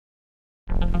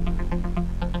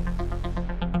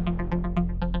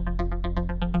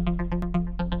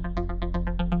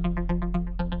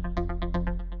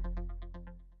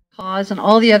cause and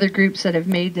all the other groups that have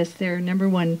made this their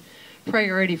 #1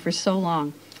 priority for so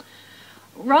long.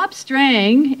 Rob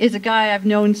Strang is a guy I've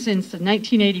known since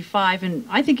 1985, and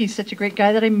I think he's such a great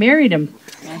guy that I married him.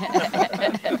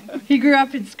 He grew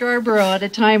up in Scarborough at a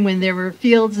time when there were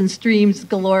fields and streams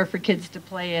galore for kids to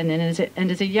play in,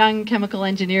 and as a young chemical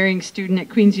engineering student at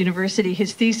Queen's University,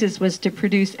 his thesis was to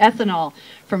produce ethanol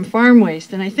from farm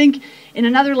waste, and I think in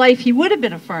another life he would have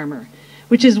been a farmer,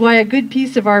 which is why a good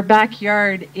piece of our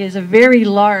backyard is a very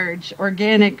large,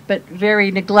 organic, but very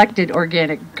neglected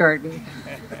organic garden.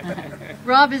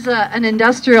 Rob is an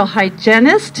industrial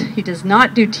hygienist. He does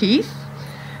not do teeth.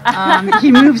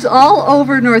 He moves all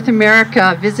over North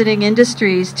America visiting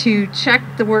industries to check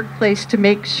the workplace to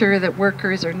make sure that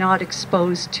workers are not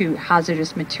exposed to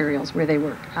hazardous materials where they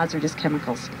work, hazardous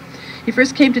chemicals. He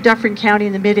first came to Dufferin County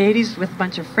in the mid-'80s with a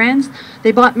bunch of friends.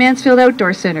 They bought Mansfield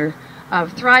Outdoor Center, a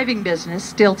thriving business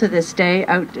still to this day,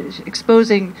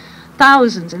 exposing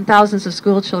thousands and thousands of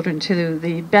school children to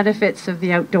the benefits of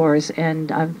the outdoors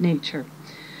and of nature.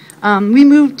 We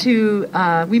moved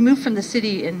from the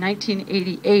city in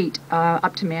 1988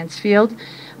 up to Mansfield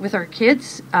with our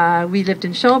kids. We lived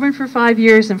in Shelburne for 5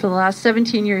 years, and for the last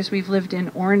 17 years we've lived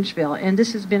in Orangeville, and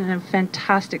this has been a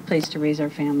fantastic place to raise our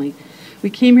family.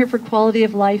 We came here for quality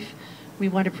of life. We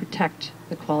want to protect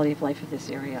the quality of life of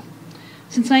this area.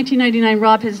 Since 1999,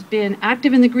 Rob has been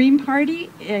active in the Green Party.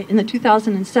 In the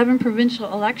 2007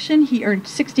 provincial election, he earned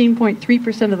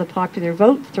 16.3% of the popular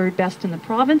vote, third best in the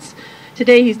province.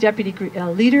 Today, he's deputy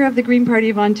leader of the Green Party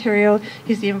of Ontario.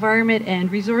 He's the environment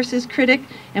and resources critic.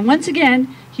 And once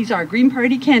again, he's our Green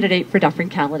Party candidate for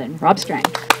Dufferin-Caledon, Rob Strang.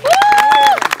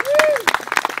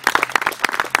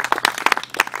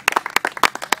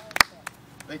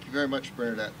 Thank you very much,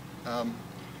 Bernadette.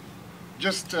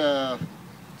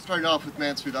 Starting off with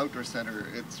Mansfield Outdoor Center.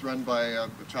 It's run by a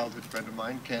childhood friend of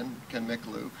mine, Ken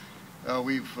Michelou.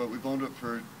 We've owned it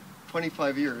for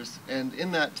 25 years, and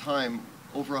in that time,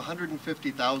 over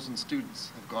 150,000 students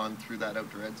have gone through that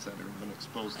outdoor ed center and been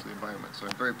exposed to the environment. So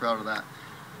I'm very proud of that.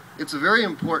 It's very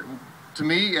important to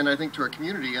me, and I think to our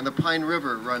community, and the Pine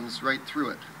River runs right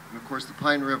through it. And of course, the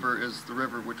Pine River is the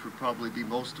river which would probably be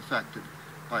most affected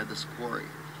by this quarry.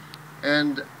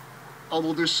 And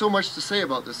although there's so much to say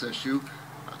about this issue,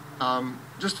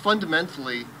 just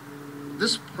fundamentally,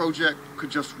 this project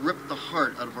could just rip the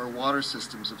heart out of our water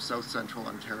systems of South Central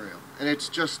Ontario, and it's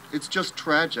just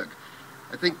tragic.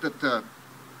 I think that the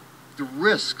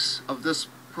risks of this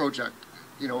project,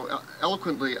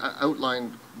 eloquently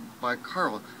outlined by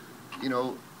Carl,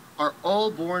 are all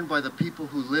borne by the people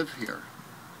who live here,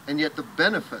 and yet the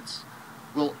benefits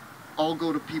will all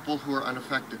go to people who are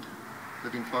unaffected,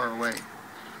 living far away.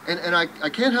 And I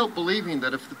can't help believing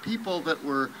that if the people that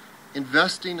were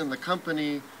investing in the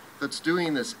company that's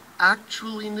doing this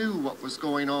actually knew what was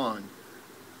going on,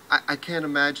 I can't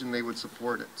imagine they would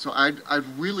support it. So I'd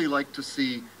really like to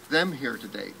see them here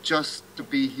today, just to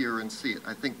be here and see it.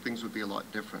 I think things would be a lot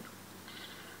different.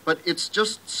 But it's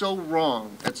just so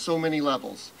wrong at so many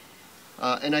levels.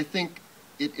 And I think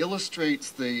it illustrates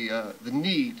the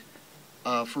need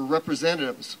for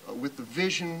representatives with the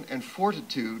vision and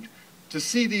fortitude to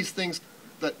see these things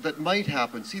that might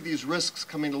happen, see these risks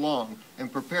coming along,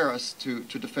 and prepare us to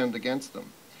defend against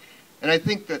them. And I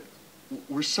think that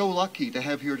we're so lucky to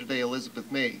have here today Elizabeth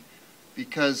May,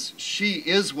 because she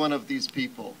is one of these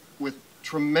people with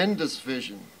tremendous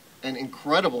vision and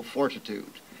incredible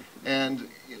fortitude. And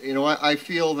I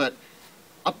feel that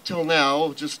up till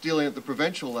now, just dealing at the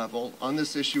provincial level on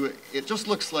this issue, it just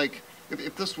looks like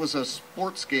if this was a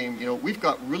sports game, we've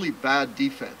got really bad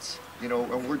defense,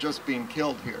 and we're just being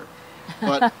killed here.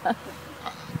 But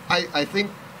I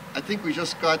think we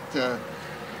just got the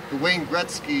Wayne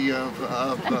Gretzky of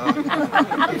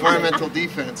environmental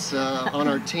defense on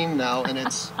our team now, and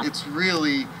it's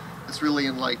really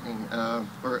enlightening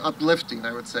or uplifting,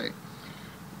 I would say.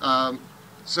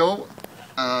 So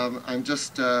I'm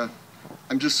just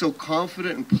so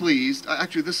confident and pleased.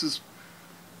 Actually,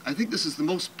 I think this is the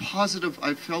most positive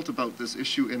I've felt about this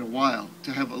issue in a while,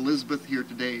 to have Elizabeth here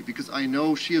today, because I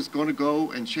know she is going to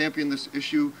go and champion this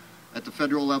issue at the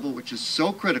federal level, which is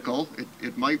so critical.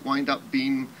 It might wind up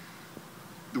being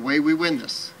the way we win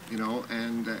this,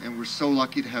 and we're so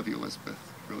lucky to have you, Elizabeth.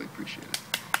 Really appreciate it.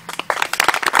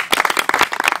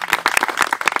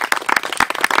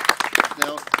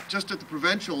 Now, just at the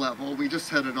provincial level, we just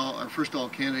had our first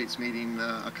all-candidates meeting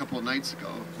a couple of nights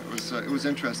ago. It was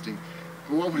interesting.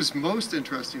 But what was most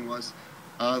interesting was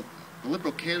the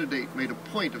Liberal candidate made a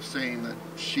point of saying that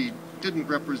she didn't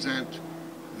represent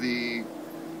the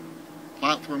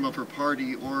platform of her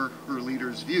party or her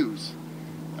leader's views.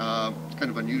 It's kind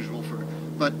of unusual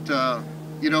but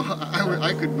you know,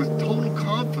 I could with total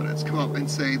confidence come up and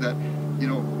say that, you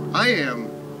know, I am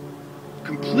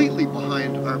completely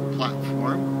behind our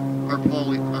platform,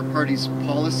 our party's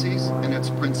policies and its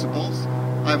principles.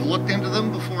 I've looked into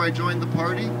them before I joined the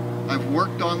party. I've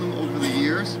worked on them over the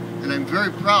years, and I'm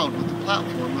very proud with the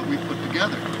platform that we've put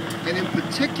together. And in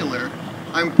particular,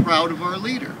 I'm proud of our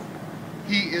leader.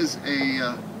 He is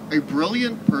a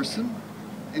brilliant person,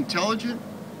 intelligent,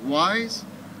 wise,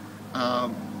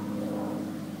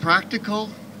 practical,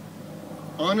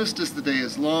 honest as the day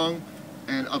is long,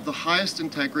 and of the highest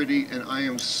integrity. And I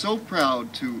am so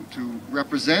proud to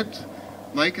represent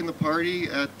Mike and the party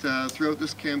throughout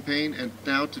this campaign, and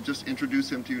now to just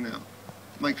introduce him to you now.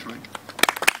 Mike Strang.